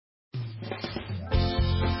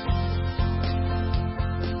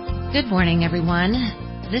Good morning, everyone.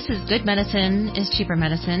 This is Good Medicine is Cheaper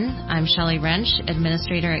Medicine. I'm Shelley Wrench,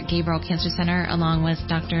 Administrator at Gabriel Cancer Center, along with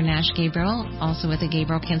Dr. Nash Gabriel, also with the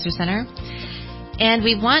Gabriel Cancer Center. And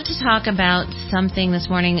we want to talk about something this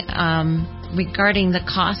morning regarding the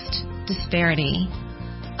cost disparity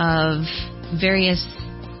of various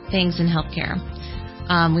things in healthcare.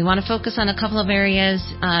 We want to focus on a couple of areas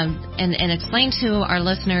and explain to our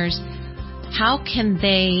listeners how can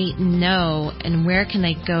they know and where can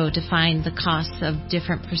they go to find the costs of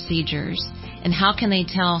different procedures, and how can they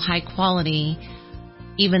tell high quality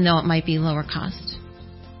even though it might be lower cost?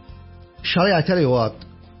 Shelley, I tell you what,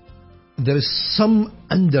 there is some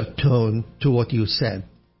undertone to what you said.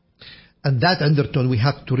 And that undertone we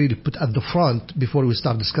have to really put at the front before we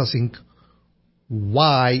start discussing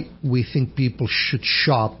why we think people should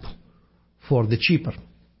shop for the cheaper.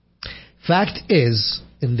 Fact is,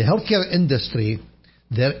 in the healthcare industry,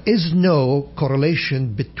 there is no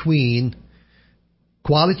correlation between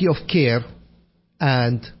quality of care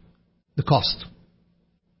and the cost.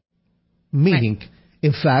 Meaning,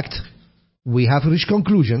 in fact, we have reached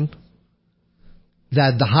conclusion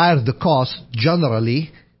that the higher the cost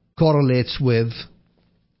generally correlates with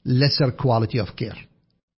lesser quality of care.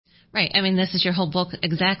 Right. I mean, this is your whole book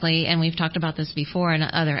exactly, and we've talked about this before in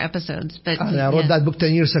other episodes. But I wrote that book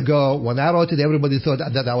 10 years ago. When I wrote it, everybody thought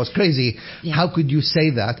that I was crazy. Yeah. How could you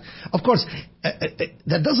say that? Of course,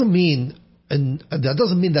 that doesn't mean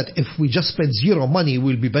that if we just spend zero money,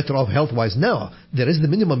 we'll be better off health-wise. No, there is the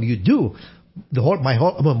minimum you do. My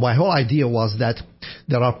whole idea was that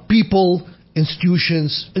there are people,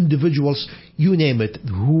 institutions, individuals, you name it,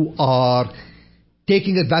 who are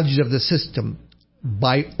taking advantage of the system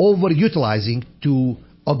by overutilizing to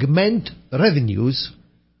augment revenues,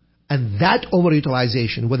 and that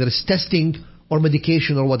overutilization, whether it's testing or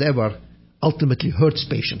medication or whatever, ultimately hurts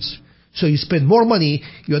patients. So you spend more money,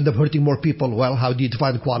 you end up hurting more people. Well, how do you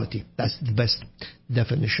define quality? That's the best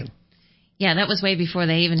definition. Yeah, that was way before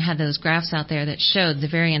they even had those graphs out there that showed the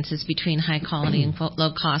variances between high quality and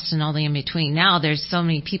low cost and all the in between. Now there's so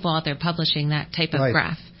many people out there publishing that type of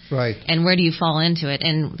graph. Right. And where do you fall into it?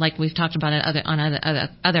 And like we've talked about it on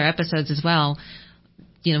other episodes as well,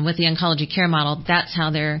 you know, with the oncology care model, that's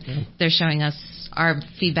how they're showing us our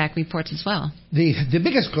feedback reports as well. The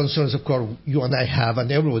biggest concerns, of course, you and I have,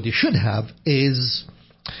 and everybody should have, is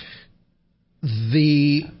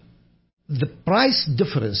the price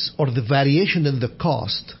difference or the variation in the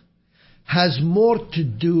cost has more to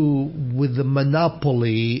do with the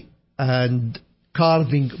monopoly and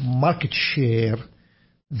carving market share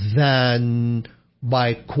than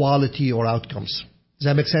by quality or outcomes. Does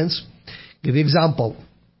that make sense? Give you an example.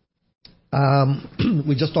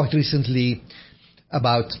 We just talked recently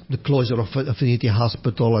about the closure of Affinity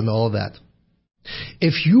Hospital and all that.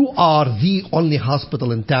 If you are the only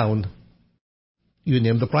hospital in town, you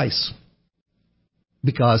name the price.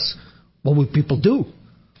 Because what would people do?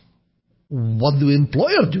 What do the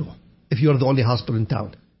employer do if you're the only hospital in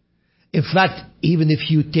town? In fact, even if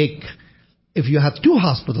you have two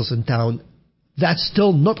hospitals in town, that's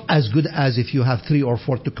still not as good as if you have 3 or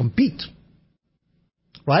 4 to compete.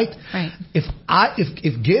 Right? Right.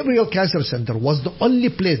 If Gabriel Cancer Center was the only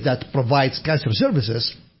place that provides cancer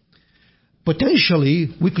services, potentially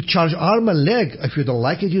we could charge arm and leg. If you don't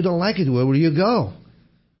like it, you don't like it, wherever you go.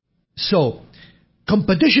 So,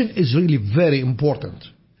 competition is really very important.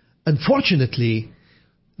 Unfortunately,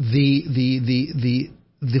 the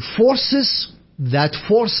forces that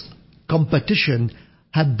force competition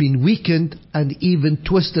have been weakened and even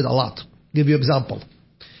twisted a lot. Give you an example.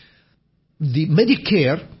 The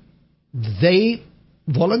Medicare, they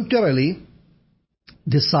voluntarily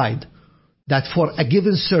decide that for a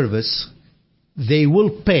given service, they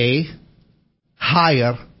will pay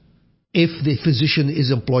higher if the physician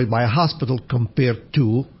is employed by a hospital compared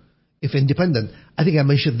to if independent. I think I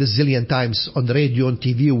mentioned this a zillion times on the radio, on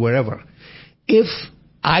TV, wherever. If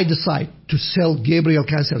I decide to sell Gabriel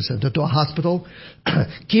Cancer Center to a hospital,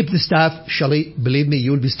 keep the staff, Shelley, believe me,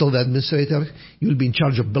 you'll be still the administrator, you'll be in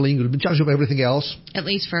charge of billing, you'll be in charge of everything else. At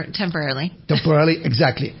least for temporarily. Temporarily,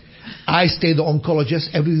 exactly. I stay the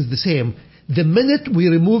oncologist, everything is the same. The minute we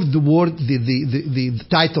remove the word, the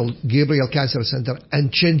title, Gabriel Cancer Center,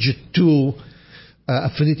 and change it to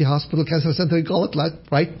Affinity Hospital Cancer Center, you call it,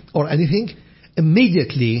 right? Or anything,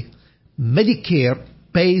 immediately Medicare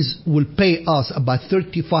will pay us about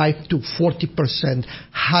 35 to 40%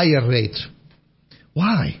 higher rate.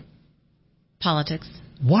 Why? Politics.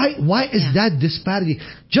 Why is that disparity?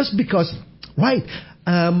 Just because, right?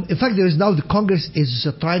 In fact, there is now the Congress is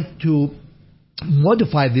trying to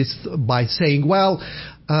modify this by saying, well,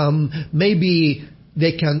 maybe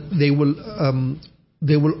they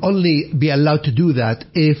will only be allowed to do that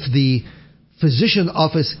if the physician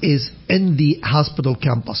office is in the hospital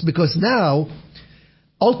campus, because now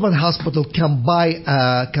Altman Hospital can buy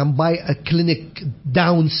a clinic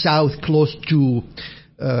down south close to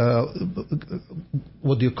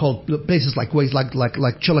what do you call places like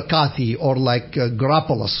Chillicothe or like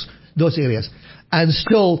Garopolis, those areas, and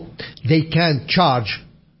still they can charge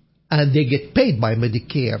and they get paid by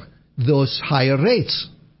Medicare those higher rates.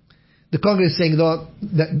 The Congress is saying no,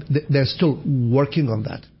 that they're still working on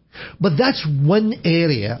that. But that's one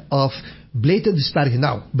area of blatant disparity.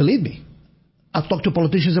 Now, believe me, I've talked to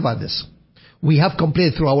politicians about this. We have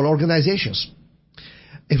complained through our organizations.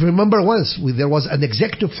 If you remember once, there was an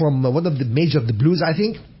executive from one of the major, the Blues, I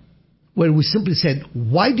think, where we simply said,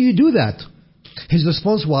 why do you do that? His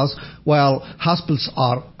response was, well, hospitals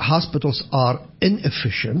are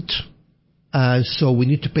inefficient, and so we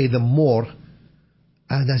need to pay them more.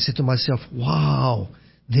 And I said to myself, wow,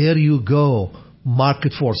 there you go,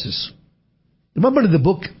 market forces. Remember in the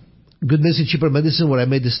book, Good Medicine, Cheaper Medicine, where I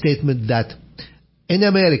made the statement that in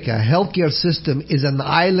America, healthcare system is an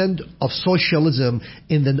island of socialism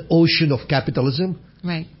in an ocean of capitalism.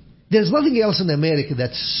 Right. There's nothing else in America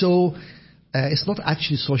that's so, it's not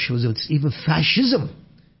actually socialism, it's even fascism.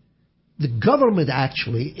 The government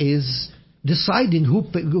actually is deciding who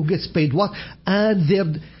gets paid what, and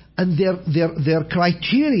their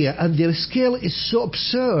criteria and their scale is so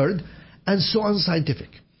absurd and so unscientific.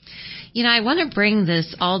 You know, I want to bring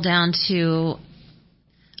this all down to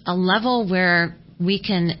a level where we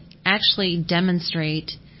can actually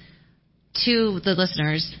demonstrate to the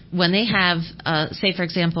listeners when they have, say, for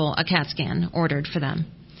example, a CAT scan ordered for them.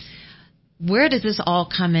 Where does this all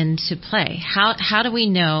come into play? How do we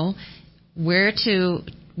know where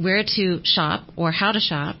to shop or how to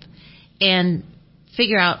shop and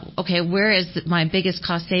figure out, okay, where is my biggest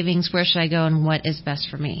cost savings? Where should I go and what is best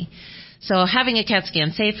for me? So having a CAT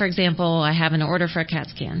scan, say, for example, I have an order for a CAT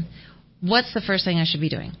scan. What's the first thing I should be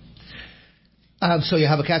doing? So you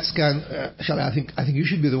have a CAT scan. Shelley, I think you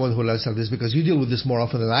should be the one who learns this because you deal with this more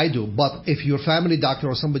often than I do. But if your family doctor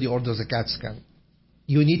or somebody orders a CAT scan,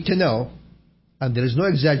 you need to know, and there is no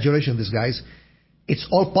exaggeration in this, guys, it's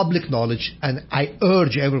all public knowledge, and I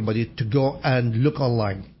urge everybody to go and look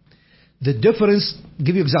online. The difference,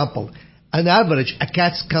 give you an example, on average, a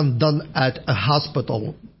CAT scan done at a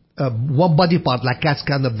hospital, one body part, like CAT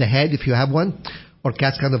scan of the head, if you have one, or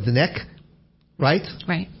CAT scan of the neck, right?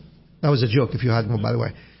 Right. That was a joke if you had one, by the way.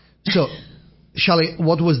 So, Shelley,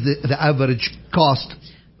 what was the average cost?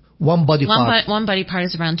 One body part. One body part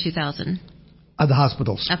is around $2,000. At the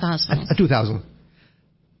hospitals. At the hospitals. At $2,000.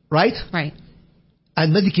 Right? Right.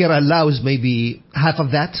 And Medicare allows maybe half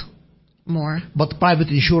of that. More. But private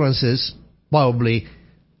insurances, probably,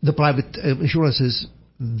 the private insurances,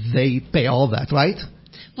 they pay all that, right?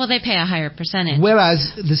 Well, they pay a higher percentage.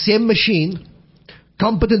 Whereas the same machine,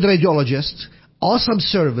 competent radiologist, awesome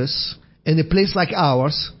service, in a place like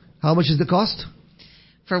ours, how much is the cost?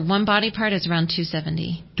 For one body part, it's around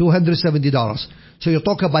 $270. $270. So you're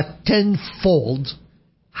talking about tenfold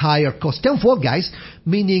higher cost. Tenfold, guys,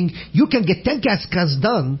 meaning you can get 10 CAT scans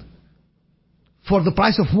done for the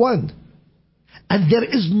price of one. And there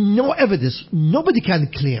is no evidence, nobody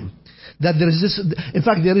can claim that there is this. In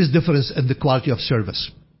fact, there is difference in the quality of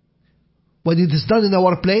service. When it is done in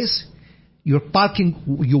our place, your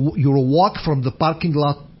walk from the parking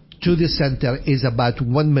lot to the center is about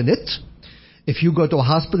 1 minute. If you go to a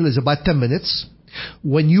hospital, it's about 10 minutes.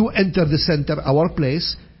 When you enter the center, our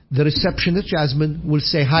place, the receptionist, Jasmine, will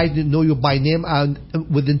say, hi, know you by name, and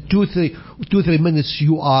within 2-3 minutes,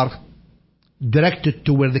 you are directed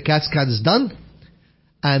to where the CAT scan is done,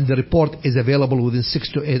 and the report is available within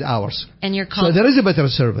 6 to 8 hours. And you're called. So there is a better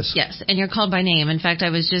service. Yes, and you're called by name. In fact,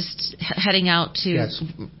 I was just heading out to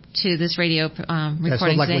this radio recording. That's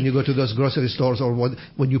not like today. when you go to those grocery stores or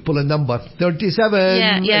when you pull a number,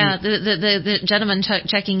 37. Yeah. The gentleman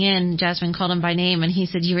checking in, Jasmine called him by name, and he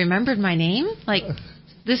said, "You remembered my name? Like,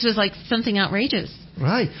 this was like something outrageous."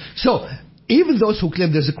 Right. So even those who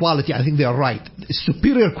claim there's a quality, I think they are right.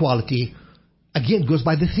 Superior quality, again, goes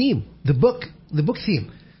by the theme, the book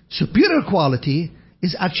theme. Superior quality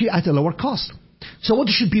is actually at a lower cost. So what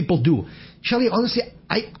should people do? Shelley, honestly,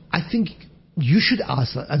 I think you should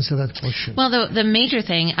answer that question. Well, the major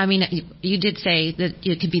thing, I mean, you did say that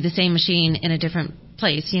it could be the same machine in a different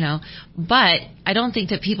place, but I don't think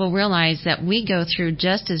that people realize that we go through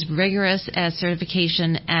just as rigorous as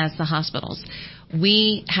certification as the hospitals.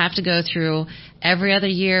 We have to go through every other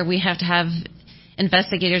year. We have to have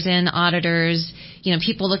investigators in, auditors.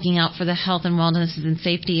 people looking out for the health and wellness and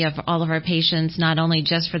safety of all of our patients, not only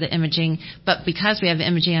just for the imaging, but because we have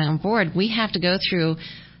imaging on board, we have to go through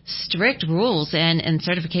strict rules and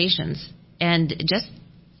certifications, and just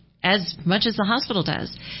as much as the hospital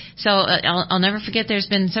does. So I'll never forget, there's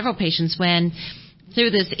been several patients when,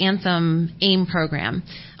 through this Anthem AIM program,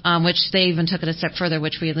 which they even took it a step further,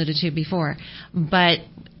 which we alluded to before. But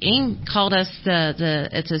AIM called us,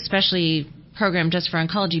 it's a specialty program just for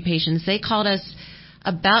oncology patients. They called us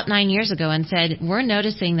about 9 years ago and said, we're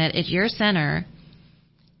noticing that at your center,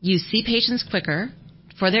 you see patients quicker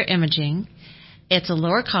for their imaging. It's a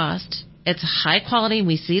lower cost. It's high quality.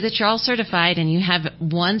 We see that you're all certified and you have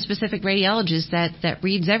one specific radiologist that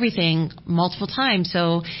reads everything multiple times.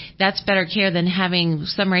 So that's better care than having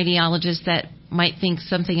some radiologists that might think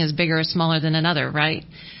something is bigger or smaller than another, right?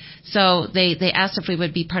 So they asked if we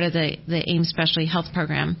would be part of the AIM Specialty Health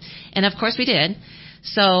Program. And of course we did.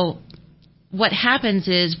 So what happens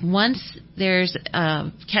is, once there's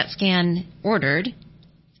a CAT scan ordered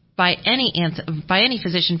by any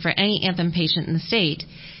physician for any Anthem patient in the state,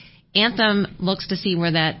 Anthem looks to see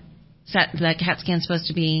where that CAT scan is supposed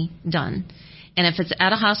to be done. And if it's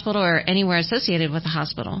at a hospital or anywhere associated with a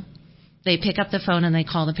hospital, they pick up the phone and they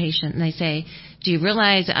call the patient and they say, do you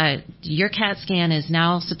realize your CAT scan is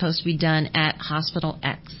now supposed to be done at Hospital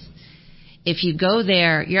X? If you go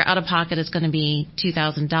there, your out-of-pocket is going to be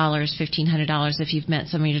 $2,000, $1,500 if you've met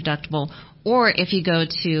some of your deductible. Or if you go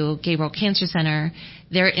to Gabriel Cancer Center,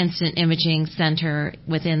 their instant imaging center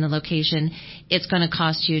within the location, it's going to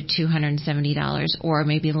cost you $270, or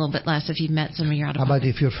maybe a little bit less if you've met some of your out-of-pocket. How about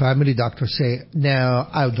if your family doctor say, no,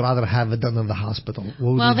 I would rather have it done in the hospital?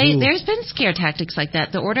 Well, there's been scare tactics like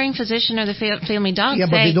that. The ordering physician or the family doc but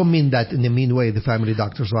they don't mean that in a mean way, the family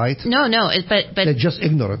doctors, right? No, but they're just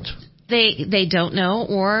ignorant. They don't know,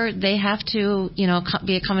 or they have to,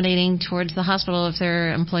 be accommodating towards the hospital if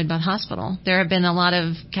they're employed by the hospital. There have been a lot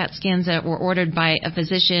of CAT scans that were ordered by a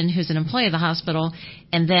physician who's an employee of the hospital,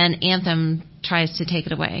 and then Anthem tries to take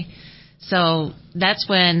it away. So that's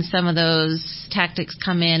when some of those tactics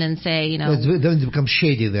come in and say, Then it becomes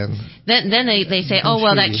shady then. Then they say, oh,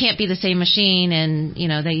 well, that can't be the same machine, and,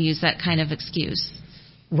 they use that kind of excuse.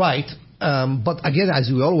 Right. But again,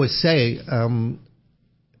 as we always say,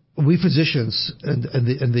 we physicians and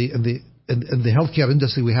the healthcare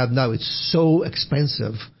industry we have now, it's so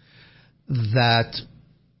expensive that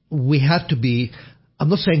we have to be, I'm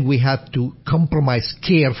not saying we have to compromise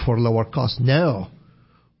care for lower cost, no,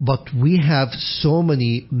 but we have so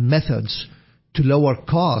many methods to lower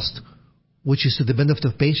cost, which is to the benefit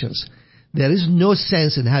of patients. There is no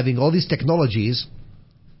sense in having all these technologies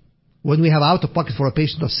when we have out of pocket for a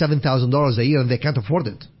patient of $7,000 a year and they can't afford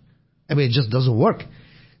it. I mean, it just doesn't work.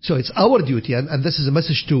 So it's our duty, and this is a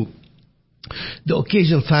message to the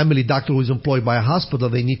occasional family doctor who is employed by a hospital.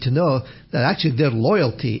 They need to know that actually their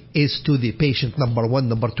loyalty is to the patient, number one,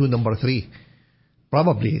 number two, number three.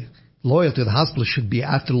 Probably loyalty to the hospital should be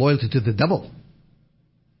after loyalty to the devil.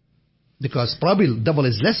 Because probably the devil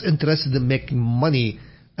is less interested in making money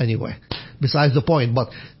anyway, besides the point. But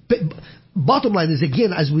bottom line is,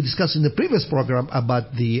 again, as we discussed in the previous program about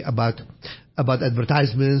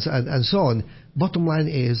advertisements and so on, bottom line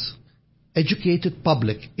is educated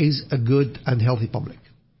public is a good and healthy public.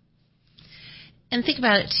 And think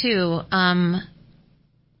about it too.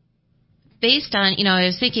 Based on, I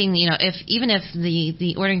was thinking, if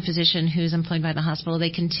the ordering physician who's employed by the hospital, they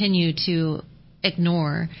continue to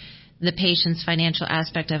ignore the patient's financial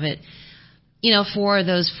aspect of it, for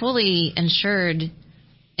those fully insured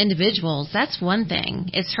individuals, that's one thing.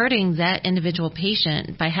 It's hurting that individual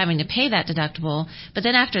patient by having to pay that deductible. But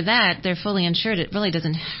then after that, they're fully insured. It really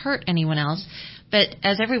doesn't hurt anyone else. But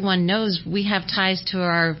as everyone knows, we have ties to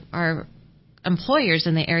our employers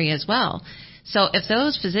in the area as well. So if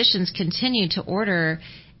those physicians continue to order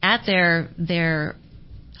at their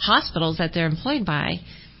hospitals that they're employed by,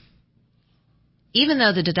 even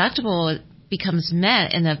though the deductible becomes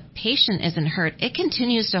met and the patient isn't hurt, it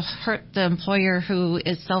continues to hurt the employer who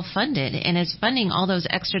is self-funded and is funding all those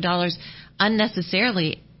extra dollars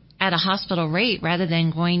unnecessarily at a hospital rate rather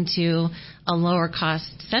than going to a lower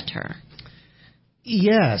cost center.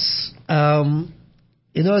 Yes. There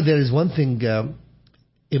is one thing,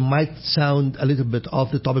 it might sound a little bit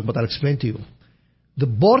off the topic, but I'll explain to you. The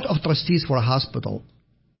board of trustees for a hospital,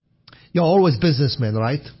 you're always businessmen,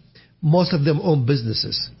 right? Most of them own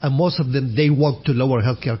businesses, and most of them, they want to lower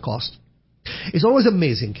healthcare costs. It's always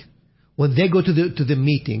amazing when they go to the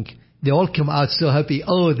meeting, they all come out so happy.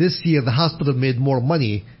 Oh, this year the hospital made more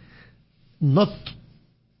money, not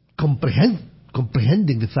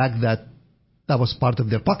comprehending the fact that was part of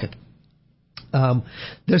their pocket.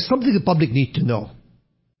 There's something the public need to know.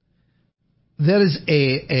 There is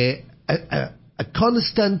a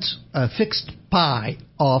constant fixed pie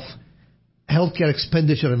of healthcare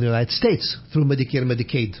expenditure in the United States through Medicare and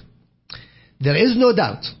Medicaid. There is no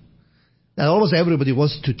doubt that almost everybody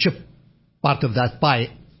wants to chip part of that pie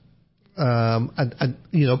and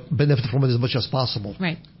benefit from it as much as possible.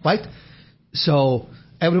 Right? So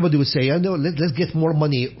everybody would say, let's get more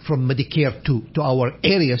money from Medicare to our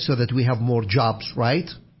area so that we have more jobs, right?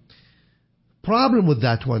 Problem with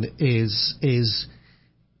that one is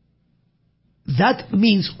that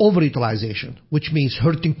means overutilization, which means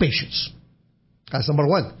hurting patients. That's number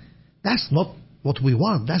one. That's not what we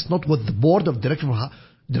want. That's not what the board of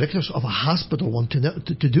directors of a hospital want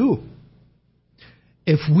to do.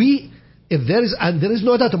 If there is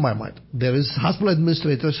no doubt in my mind, there is hospital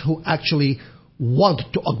administrators who actually want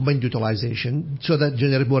to augment utilization so that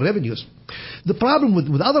generate more revenues. The problem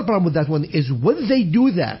with other problem with that one is when they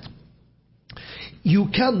do that, you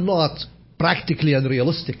cannot practically and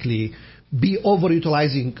realistically be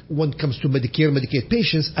overutilizing when it comes to Medicare, Medicaid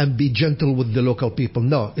patients and be gentle with the local people.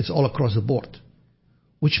 No, it's all across the board.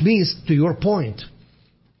 Which means, to your point,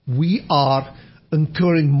 we are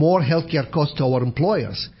incurring more healthcare costs to our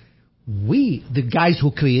employers. We, the guys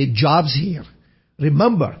who create jobs here,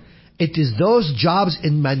 remember, it is those jobs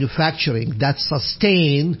in manufacturing that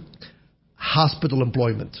sustain hospital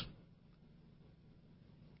employment.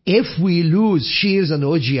 If we lose Shears and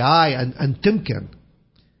OGI and Timken,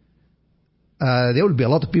 there will be a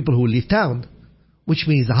lot of people who will leave town, which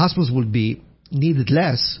means the hospitals will be needed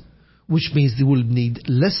less, which means they will need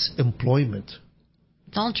less employment.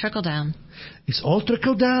 It's all trickle down. It's all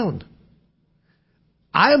trickle down.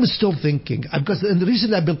 I am still thinking, because the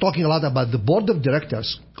reason I've been talking a lot about the board of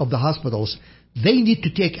directors of the hospitals, they need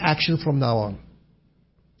to take action from now on.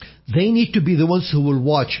 They need to be the ones who will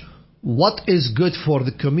watch what is good for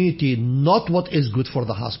the community, not what is good for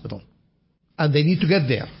the hospital. And they need to get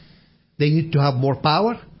there. They need to have more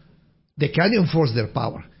power. They can enforce their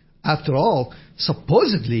power. After all,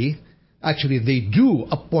 supposedly, actually, they do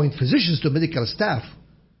appoint physicians to medical staff.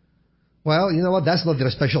 Well, you know what? That's not their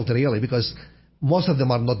specialty really, because most of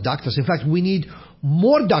them are not doctors. In fact, we need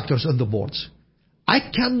more doctors on the boards. I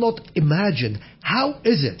cannot imagine how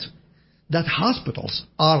is it that hospitals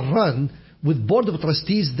are run with board of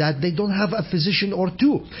trustees that they don't have a physician or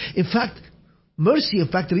two. In fact, Mercy,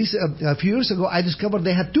 a few years ago, I discovered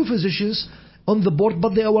they had two physicians on the board,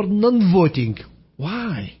 but they were non-voting.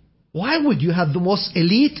 Why? Why would you have the most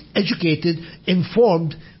elite, educated,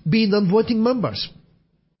 informed be non-voting members?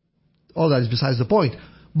 All that is besides the point.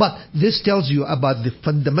 But this tells you about the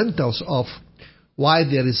fundamentals of why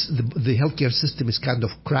there is the healthcare system is kind of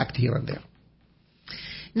cracked here and there.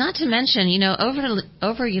 Not to mention,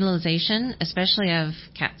 overutilization, especially of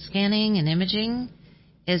CAT scanning and imaging,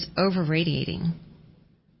 is over-radiating.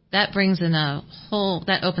 That brings in that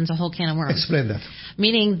opens a whole can of worms. Explain that.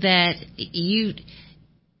 Meaning that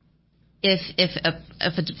if a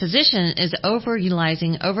physician is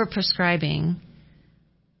overutilizing, overprescribing,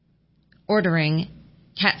 ordering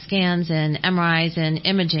CAT scans and MRIs and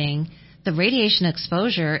imaging, the radiation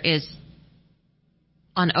exposure is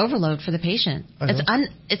on overload for the patient.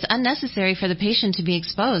 It's unnecessary for the patient to be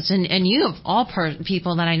exposed. And you of all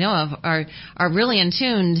people that I know of are really in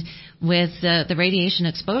tune with the radiation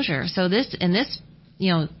exposure. So in this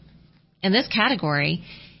category,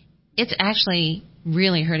 it's actually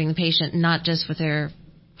really hurting the patient, not just with their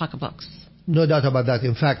pocketbooks. No doubt about that.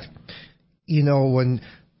 In fact,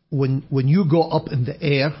 when you go up in the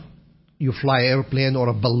air, you fly an airplane or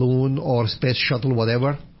a balloon or a space shuttle,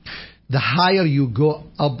 whatever, the higher you go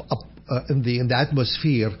up in the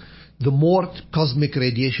atmosphere, the more cosmic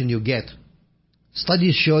radiation you get.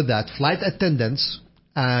 Studies show that flight attendants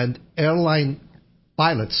and airline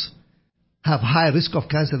pilots have higher risk of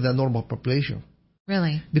cancer than normal population.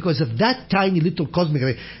 Really? Because of that tiny little cosmic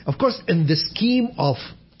ray. Of course, in the scheme of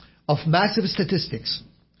massive statistics,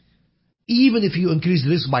 even if you increase the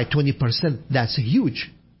risk by 20%, that's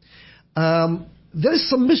huge. There is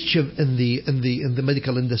some mischief in the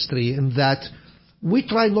medical industry in that we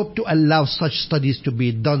try not to allow such studies to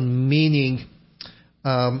be done, meaning,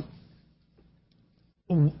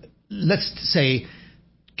 let's say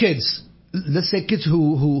kids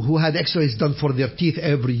who had x-rays done for their teeth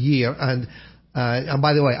every year, and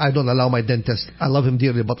by the way, I don't allow my dentist, I love him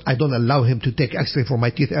dearly, but I don't allow him to take x-ray for my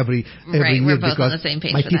teeth every year, we're both because on the same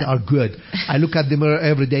page my teeth are good. I look at the mirror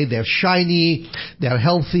every day, they're shiny, they're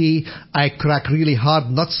healthy, I crack really hard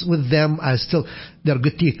nuts with them, they're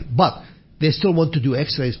good teeth, but they still want to do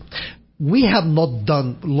x-rays. We have not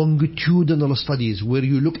done longitudinal studies where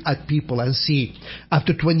you look at people and see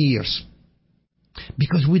after 20 years,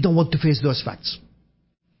 because we don't want to face those facts.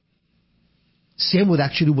 Same with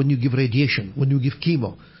actually when you give radiation, when you give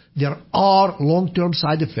chemo. There are long-term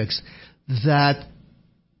side effects that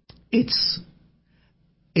it's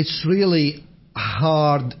really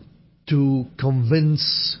hard to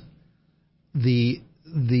convince the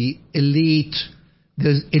elite.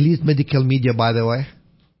 There's elite medical media, by the way.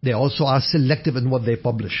 They also are selective in what they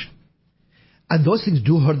publish. And those things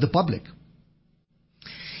do hurt the public.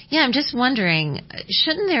 Yeah, I'm just wondering,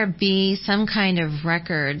 shouldn't there be some kind of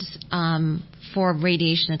records for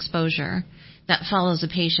radiation exposure that follows a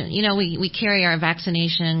patient? You know, we carry our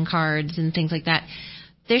vaccination cards and things like that.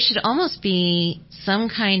 There should almost be some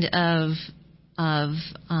kind of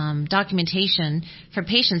documentation for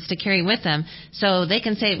patients to carry with them, so they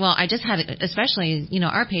can say, well, I just had, especially,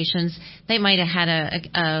 our patients, they might have had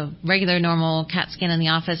a regular normal CAT scan in the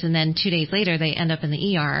office, and then 2 days later they end up in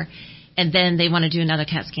the ER, and then they want to do another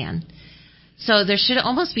CAT scan. So there should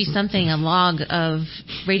almost be something, a log of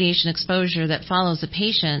radiation exposure that follows the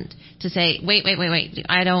patient to say, wait,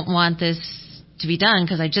 I don't want this to be done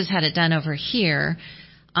because I just had it done over here.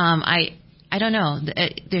 I don't know.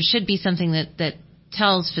 There should be something that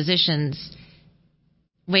tells physicians,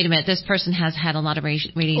 wait a minute, this person has had a lot of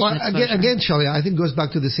radiation exposure. Again, Shelley, I think it goes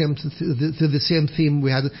back to the same theme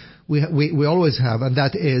we always have, and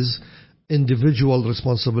that is individual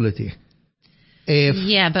responsibility.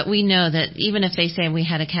 Yeah, but we know that even if they say we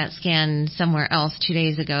had a CAT scan somewhere else 2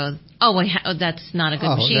 days ago, that's not a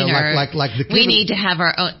good machine. We need to have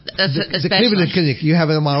our own. The Cleveland Clinic, you have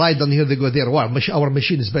an MRI done here, they go there. Wow, our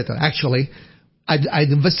machine is better. Actually, I'd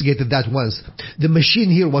investigated that once. The machine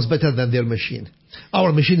here was better than their machine.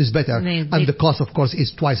 Our machine is better, and the cost, of course,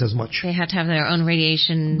 is twice as much. They have to have their own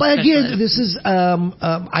radiation. But again, this is.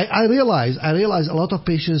 I realize a lot of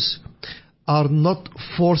patients are not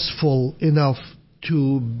forceful enough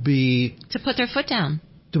to put their foot down.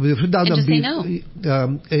 To put their foot down and just say no.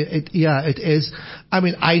 It is. I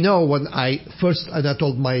mean, I know when I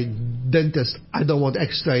told my dentist I don't want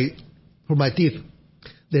X-ray for my teeth.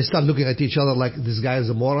 They start looking at each other like this guy is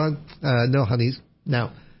a moron. No, honey,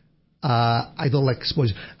 no. I don't like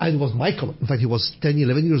exposure. And it was Michael. In fact, he was 10,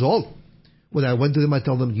 11 years old. When I went to them, I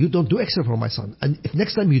told them, you don't do X-ray for my son. And if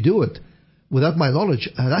next time you do it without my knowledge,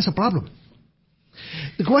 that's a problem.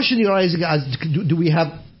 The question you're raising is, do we have,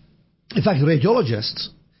 in fact, radiologists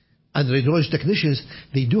and radiology technicians,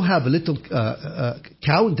 they do have a little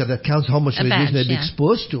counter that counts how much radiation they've been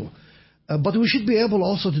exposed to. But we should be able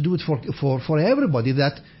also to do it for everybody,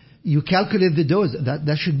 that you calculate the dose.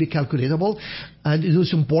 That should be calculatable. And it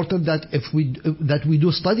is important that that we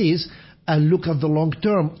do studies and look at the long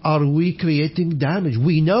term. Are we creating damage?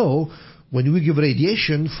 We know when we give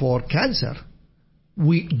radiation for cancer,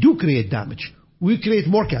 we do create damage. We create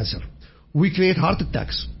more cancer. We create heart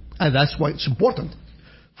attacks. And that's why it's important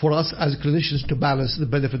for us as clinicians to balance the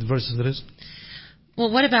benefit versus the risk.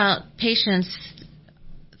 Well, what about patients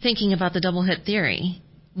thinking about the double hit theory?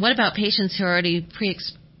 What about patients who are already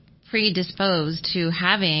predisposed to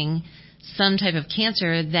having some type of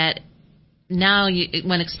cancer that now,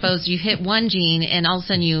 when exposed, you hit one gene and all of a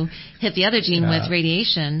sudden you hit the other gene with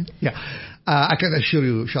radiation? Yeah. I can assure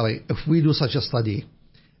you, Shelley, if we do such a study,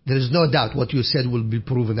 there is no doubt what you said will be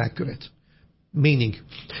proven accurate. Meaning,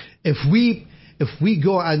 if we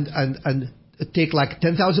go and take like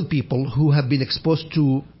 10,000 people who have been exposed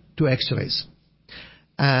to X-rays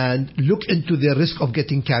and look into their risk of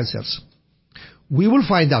getting cancers, we will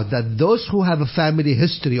find out that those who have a family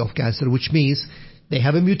history of cancer, which means they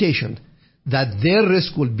have a mutation, that their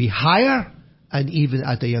risk will be higher and even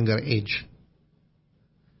at a younger age.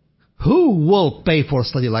 Who will pay for a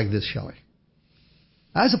study like this, Shelley?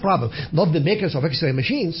 That's a problem. Not the makers of X-ray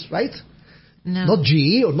machines, right? No. Not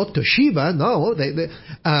GE or not Toshiba. No. The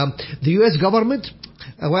U.S. government,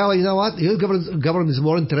 well, you know what? The U.S. government is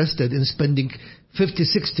more interested in spending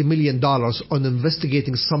 $50-60 million on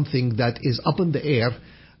investigating something that is up in the air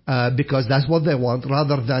because that's what they want,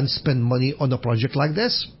 rather than spend money on a project like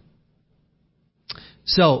this.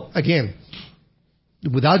 So, again,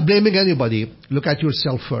 without blaming anybody, look at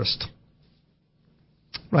yourself first.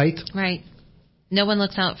 Right? Right. No one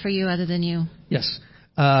looks out for you other than you. Yes.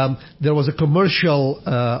 There was a commercial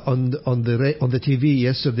on the TV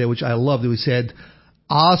yesterday, which I loved. We said,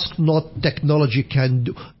 "Ask not what technology can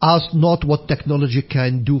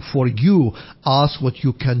do for you. Ask what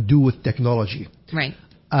you can do with technology." Right.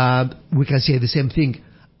 We can say the same thing.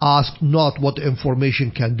 Ask not what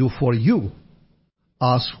information can do for you.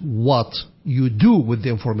 Ask what you do with the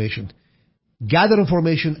information. Gather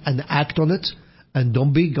information and act on it, and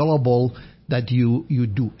don't be gullible that you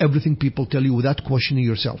do everything people tell you without questioning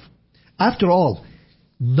yourself. After all,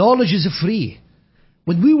 knowledge is free.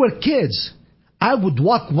 When we were kids, I would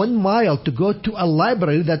walk 1 mile to go to a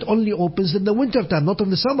library that only opens in the wintertime, not in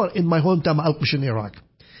the summer, in my hometown, Al-Qushayr, Iraq.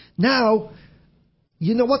 Now,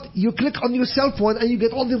 you know what? You click on your cell phone and you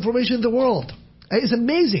get all the information in the world. It's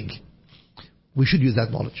amazing. We should use that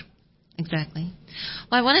knowledge. Exactly.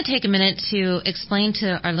 Well, I want to take a minute to explain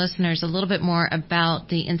to our listeners a little bit more about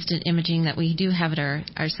the instant imaging that we do have at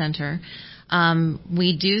our center.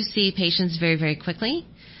 We do see patients very, very quickly.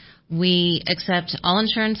 We accept all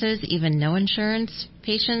insurances, even no insurance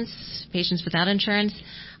patients without insurance.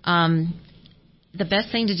 The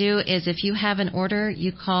best thing to do is if you have an order,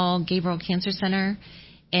 you call Gabrail Cancer Center,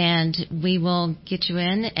 and we will get you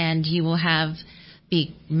in, and you will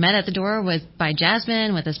be met at the door by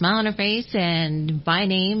Jasmine with a smile on her face and by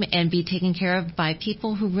name, and be taken care of by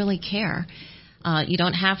people who really care. You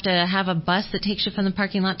don't have to have a bus that takes you from the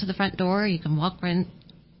parking lot to the front door. You can walk in.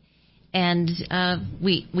 And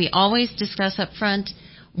we always discuss up front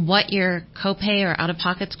what your copay or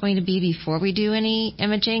out-of-pocket's going to be before we do any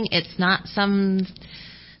imaging. It's not some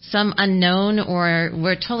unknown, or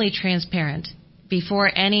we're totally transparent. Before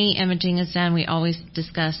any imaging is done, we always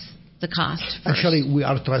discuss the cost first. Actually, we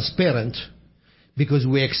are transparent because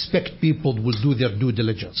we expect people will do their due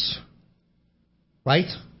diligence. Right?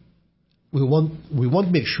 We want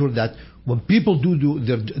to make sure that when people do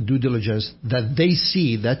their due diligence, that they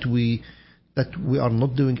see that we are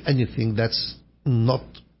not doing anything that's not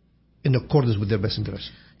in accordance with their best interest.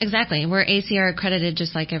 Exactly. We're ACR accredited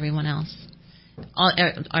just like everyone else.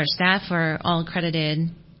 Our staff are all accredited,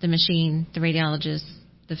 the machine, the radiologists,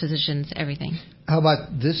 the physicians, everything. How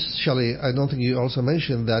about this, Shelley? I don't think you also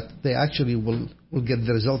mentioned that they actually will get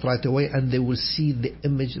the result right away, and they will see the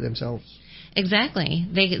image themselves. Exactly.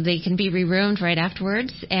 They can be re-roomed right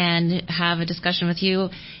afterwards and have a discussion with you.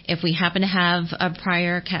 If we happen to have a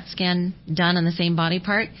prior CAT scan done on the same body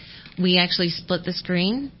part, we actually split the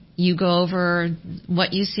screen. You go over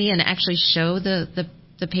what you see and actually show the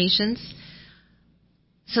patients.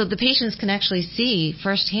 So the patients can actually see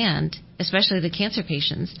firsthand, especially the cancer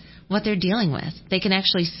patients, what they're dealing with. They can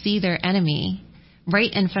actually see their enemy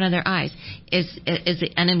right in front of their eyes. Is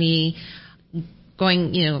the enemy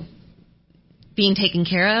going, being taken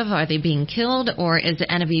care of? Are they being killed? Or is the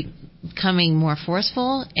enemy becoming more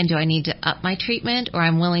forceful? And do I need to up my treatment? Or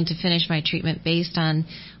I'm willing to finish my treatment based on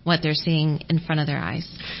what they're seeing in front of their eyes?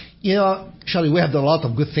 Shelley, we have done a lot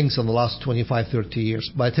of good things in the last 25, 30 years.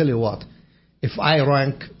 But I tell you what, if I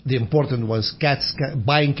rank the important ones,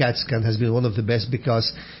 buying CAT scan has been one of the best,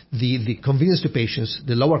 because the convenience to patients,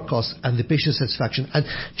 the lower cost, and the patient satisfaction. And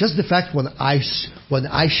just the fact when I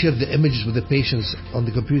share the images with the patients on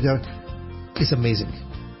the computer, it's amazing.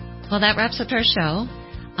 Well, that wraps up our show.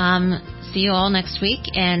 See you all next week,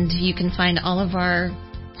 and you can find all of our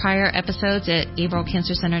prior episodes at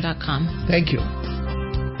GabrailCancerCenter.com. Thank you.